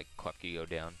Roost. I'll let my Klefki go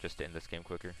down just to end this game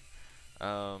quicker.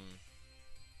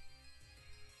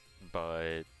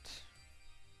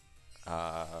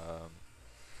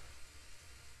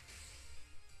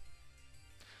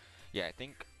 Yeah, I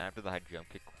think after the high jump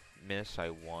kick miss, I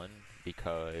won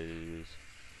because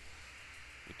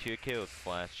we 2K with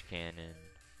Flash Cannon.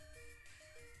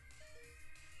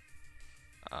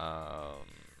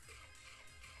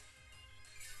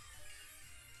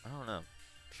 I don't know. I'm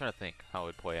trying to think how it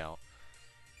would play out.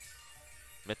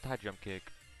 Missed the high jump kick.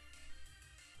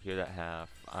 Hear that half.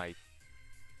 I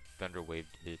Thunder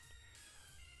Waved it.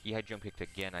 He high jump kicked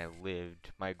again. I lived.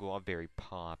 My Guava Berry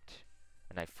popped,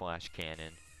 and I Flash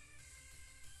Cannon.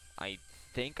 I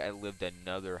think I lived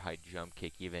another high jump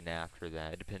kick even after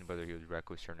that. It depended whether he was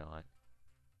reckless or not.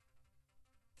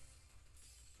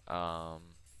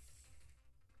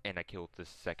 And I killed the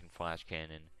second Flash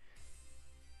Cannon.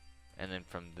 And then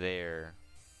from there,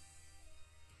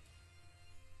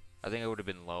 I think I would have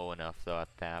been low enough though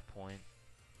at that point,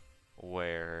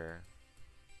 where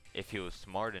if he was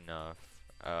smart enough,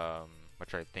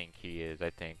 which I think he is,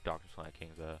 I think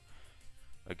Dr.Slaking's a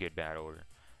good battler.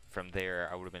 From there,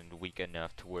 I would have been weak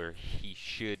enough to where he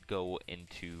should go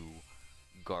into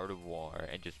Gardevoir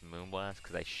and just Moonblast,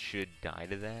 because I should die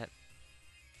to that.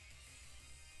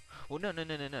 Well, no,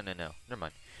 never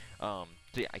mind. So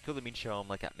yeah, I killed the Minchow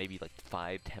like at maybe like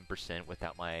 5-10%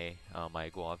 without my my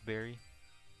Guava Berry.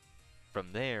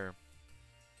 From there,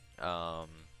 from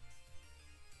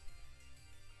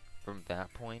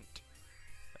that point,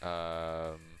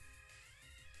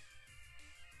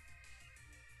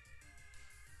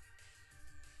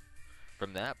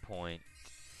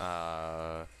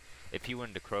 if he went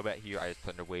into Crobat here, I just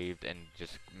Thunder Waved and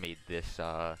just made this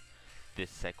this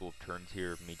cycle of turns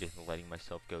here of me just letting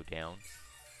myself go down.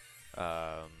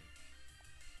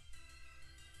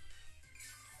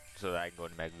 So that I can go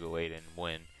into Mega Blade and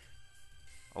win.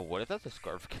 Oh, what if that's a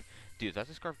Scarf? Dude, if that's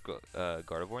a Scarf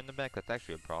Gardevoir in the back, that's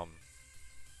actually a problem.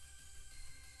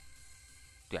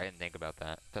 Dude, I didn't think about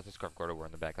that. If that's a Scarf Gardevoir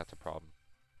in the back, that's a problem.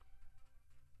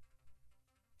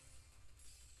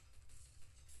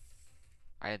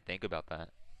 I didn't think about that.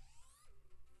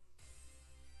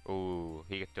 Ooh,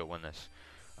 he could still win this.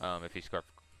 If he's Scarf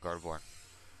Gardevoir.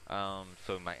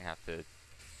 So we might have to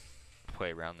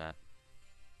play around that.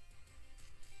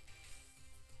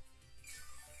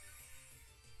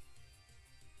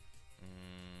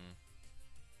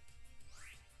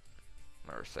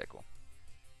 Motorcycle.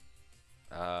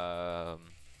 But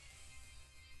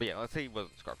yeah, let's say he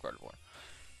wasn't Scarf Gardevoir.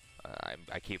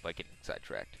 I keep like getting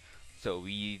sidetracked. So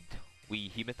we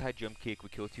Hematite Jump Kick, we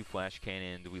kill 2 Flash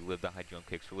Cannons, we live the high Jump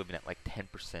Kicks, we're living at like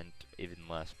 10%, even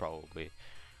less probably.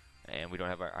 And we don't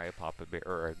have our Iapapa Berry,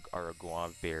 or our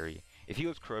Guava Berry. If he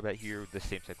goes Crobat here, the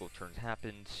same cycle of turns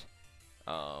happens.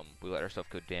 We let ourselves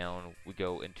go down, we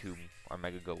go into our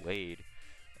Mega Gallade,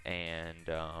 and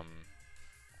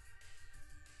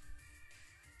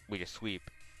we just sweep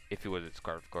if he was at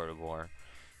Scarf Gardevoir.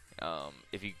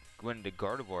 If you went into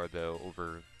Gardevoir though,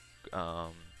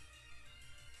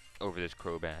 over this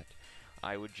Crobat,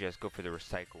 I would just go for the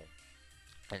Recycle.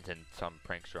 And then some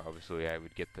prankster, obviously, I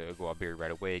would get the Guava Berry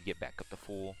right away, get back up to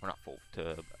full, or not full,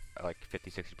 to like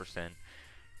 50-60%,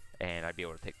 and I'd be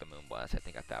able to take the Moonblast, I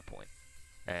think, at that point.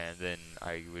 And then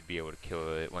I would be able to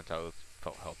kill it once I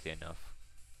felt healthy enough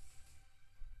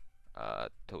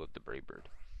to live the Brave Bird.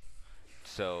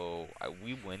 So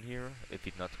we win here if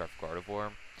he's not Scarf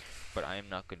Gardevoir, but I am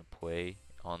not going to play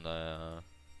on the,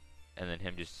 and then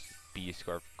him just be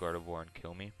Scarf Gardevoir and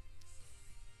kill me.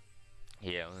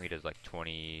 Yeah, he does like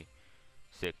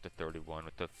 26 to 31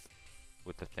 with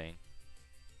the thing.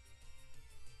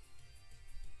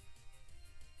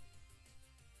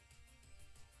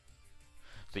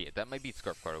 So yeah, that might be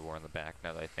Scarf Gardevoir in the back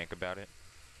now that I think about it.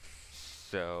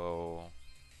 So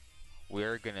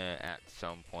we're gonna at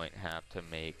some point have to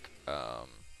make a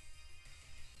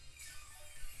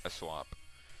swap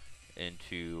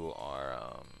into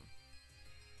our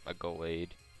a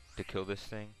Gallade to kill this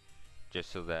thing,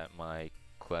 just so that my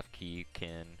Klefki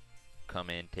can come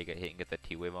in, take a hit, and get the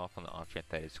T-Wave off on the off chance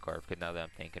that is Scarf. Because now that I'm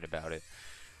thinking about it,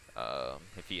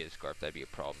 if he is Scarf, that'd be a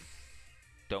problem.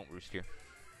 Don't Roost here.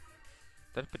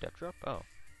 Is that a Pedef drop? Oh.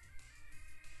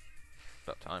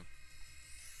 About time.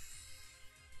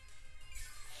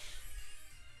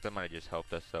 That might have just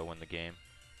helped us though win the game.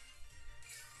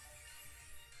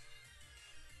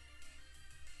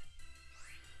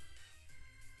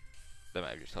 That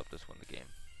might have just helped us win the game.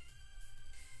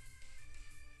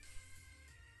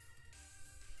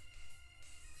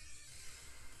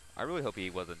 I really hope he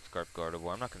wasn't Scarf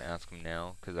Gardevoir. I'm not going to ask him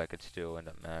now, because that could still end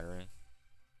up mattering.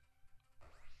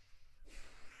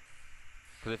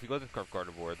 Because if he wasn't Scarf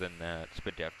Gardevoir, then that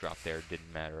Spadef drop there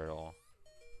didn't matter at all.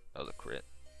 That was a crit.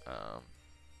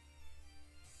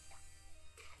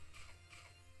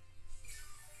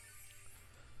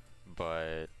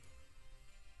 But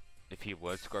if he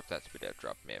was Scarf, that Spadef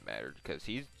drop may have mattered, because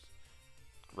he's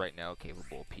right now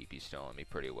capable of PP stalling me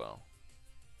pretty well.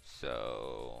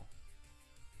 So,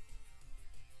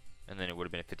 and then it would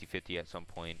have been a 50-50 at some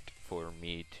point for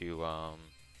me to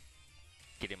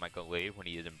get in my Gallade when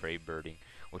he isn't Brave Birding,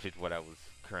 which is what I was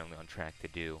currently on track to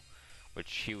do,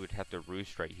 which he would have to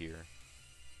Roost right here.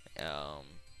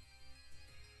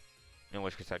 In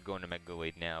which case I'd go into Mega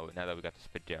Gallade now, but now that we got the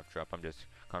Spadef drop, I'm just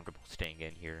comfortable staying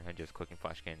in here and just clicking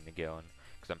Flash Cannon to go,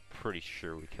 because I'm pretty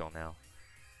sure we kill now.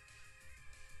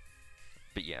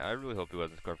 But yeah, I really hope he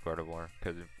wasn't Scarf Gardevoir,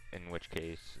 because in which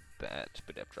case that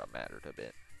Spadef drop mattered a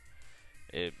bit.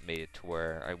 It made it to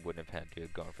where I wouldn't have had to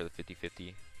have gone for the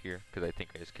 50-50 here, because I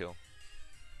think I just kill.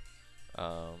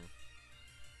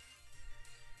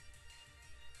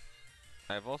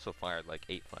 I've also fired like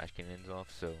 8 Flash Cannons off,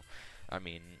 so I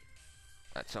mean,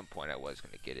 at some point I was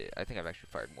going to get it. I think I've actually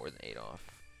fired more than 8 off.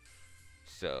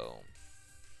 So,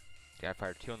 yeah, I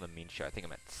fired 2 on the mean shot. I think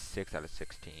I'm at 6 out of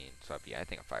 16. So, yeah, I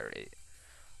think I fired 8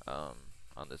 on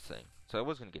this thing. So, I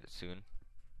was going to get it soon,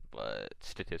 but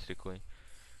statistically.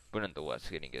 But nonetheless,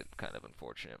 getting it kind of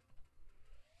unfortunate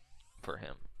for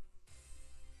him.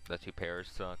 The 2 pairs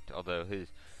sucked. Although his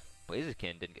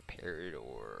Blaziken didn't get paired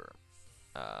or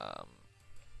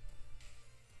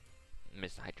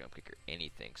missed a high jump kick or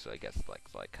anything, so I guess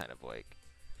like kind of like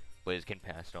Blaziken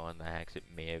passed on the hacks it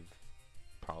may have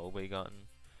probably gotten.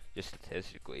 Just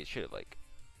statistically, it should have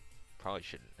probably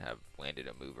shouldn't have landed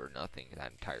a move or nothing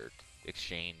that entire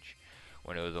exchange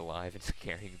when it was alive and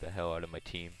scaring the hell out of my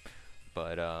team.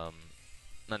 But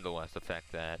nonetheless, the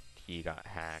fact that he got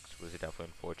hacks was definitely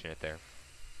unfortunate there.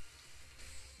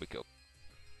 We killed.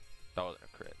 That wasn't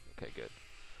a crit. Okay, good.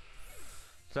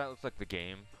 So that looks like the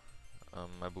game,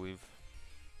 I believe.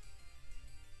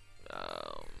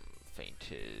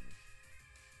 Fainted.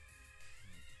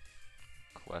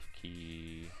 Clef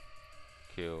key.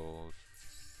 Kills.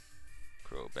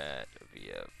 Crobat,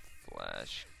 VF,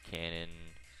 Flash, Cannon.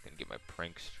 He's gonna get my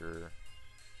Prankster.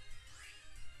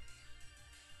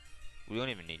 We don't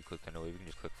even need to click Thunder Wave, we can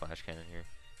just click Flash Cannon here.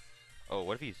 Oh,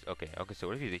 what if he's... Okay, so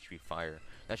what if he's HP Fire?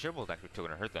 That Shareable is actually still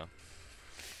gonna hurt, though.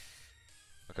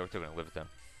 Okay, we're still gonna live it, though.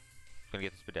 Gonna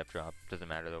get this Bidep drop. Doesn't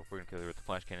matter, though. We're gonna kill her with the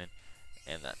Flash Cannon.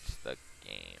 And that's the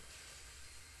game.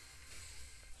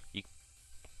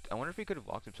 I wonder if he could have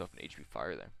locked himself in HP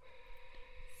Fire there.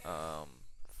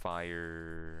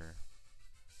 Fire...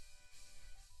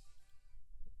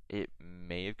 It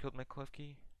may have killed my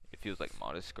Klefki. It feels like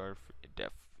Modest Scarf.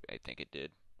 I think it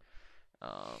did.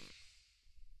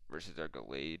 Versus our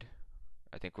Gallade.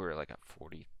 I think we're like at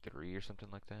 43 or something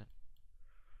like that.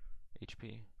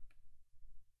 HP.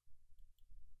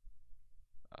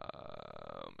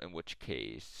 In which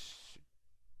case,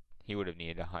 he would have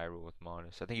needed a high roll with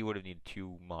Modest. I think he would have needed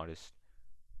 2 Modest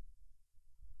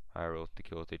high rolls to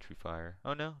kill with HP Fire.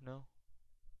 Oh no.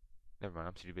 Never mind,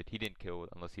 I'm stupid. He didn't kill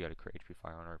unless he had a HP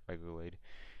Fire on our regular Gallade.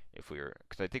 If we were,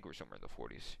 because I think we're somewhere in the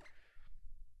 40s.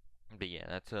 But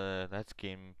yeah, that's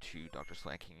game 2,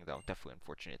 Dr.Slaking. That was definitely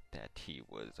unfortunate that he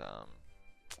was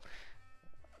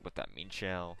with that mean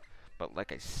shell. But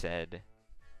like I said,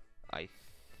 I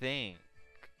think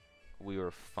we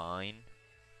were fine.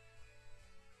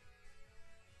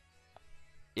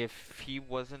 If he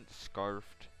wasn't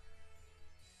scarfed,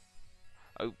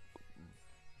 oh,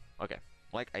 okay.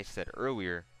 Like I said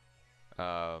earlier,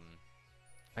 a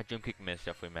jump kick miss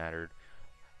definitely mattered.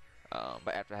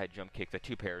 But after I had jump kick, the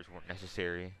 2 pairs weren't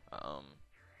necessary.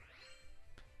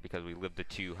 Because we lived the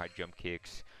 2 high jump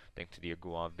kicks thanks to the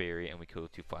Guava Berry, and we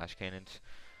killed 2 flash cannons.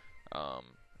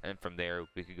 And from there,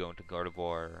 we could go into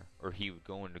Gardevoir, or he would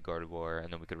go into Gardevoir,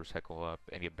 and then we could recycle up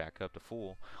and get back up to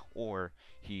full. Or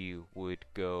he would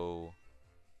go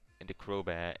into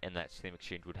Crobat, and that same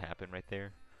exchange would happen right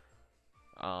there.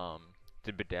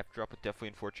 The Bidef drop was definitely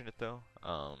unfortunate though,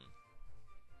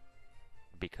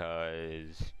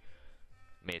 because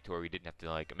Mayator, we didn't have to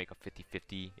like make a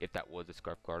 50-50 if that was a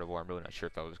Scarf Gardevoir. I'm really not sure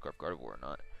if that was a Scarf Gardevoir or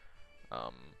not.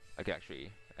 I could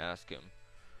actually ask him,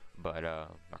 but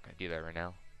I'm not gonna do that right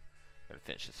now. I'm gonna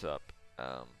finish this up.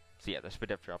 So yeah, the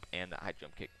Bidef drop and the high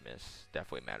jump kick miss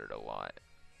definitely mattered a lot.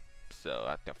 So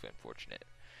that's definitely unfortunate.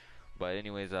 But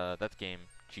anyways, that's game.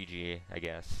 GG, I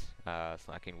guess.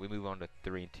 Slaking. We move on to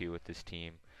 3-2 with this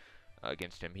team.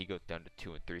 Against him, he goes down to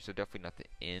 2-3. So definitely not the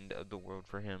end of the world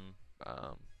for him.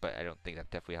 But I don't think that's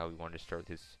definitely how we wanted to start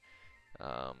this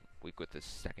week with this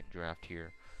second draft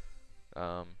here.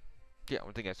 Yeah, I want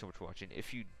to thank you guys so much for watching.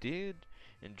 If you did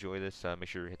enjoy this, make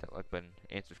sure to hit that like button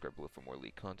and subscribe below for more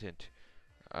league content.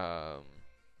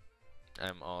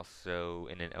 I'm also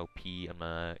in an LP.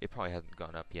 It probably hasn't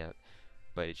gone up yet,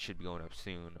 but it should be going up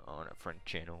soon on a friend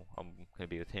channel. I'm gonna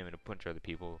be with him and a bunch of other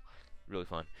people. Really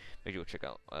fun. Make sure to check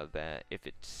out that. If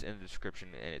it's in the description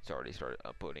and it's already started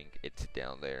uploading, it's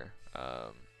down there.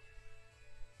 So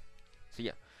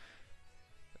yeah,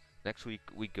 next week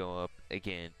we go up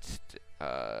against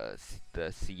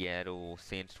the Seattle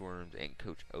Sandstorms and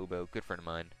Coach Obo, good friend of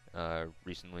mine.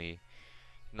 Recently,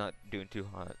 not doing too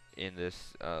hot in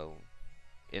this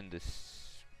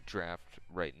draft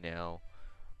right now.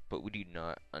 But we do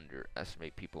not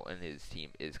underestimate people, and his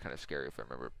team is kind of scary if I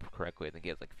remember correctly. I think he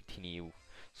has like Fitini,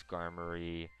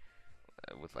 Skarmory,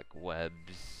 with like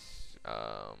Webs,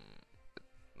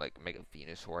 like Mega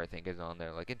Venusaur I think is on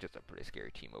there. Like, it's just a pretty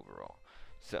scary team overall.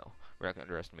 So we're not gonna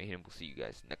underestimate him. We'll see you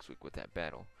guys next week with that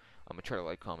battle. I'm gonna try to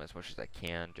like, comment as much as I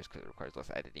can, just because it requires less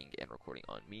editing and recording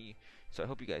on me. So I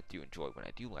hope you guys do enjoy when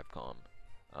I do live comm.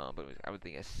 But anyways, I would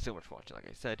thank you guys so much for watching. Like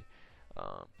I said,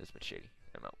 this has been Shady.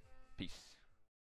 I'm out. Peace.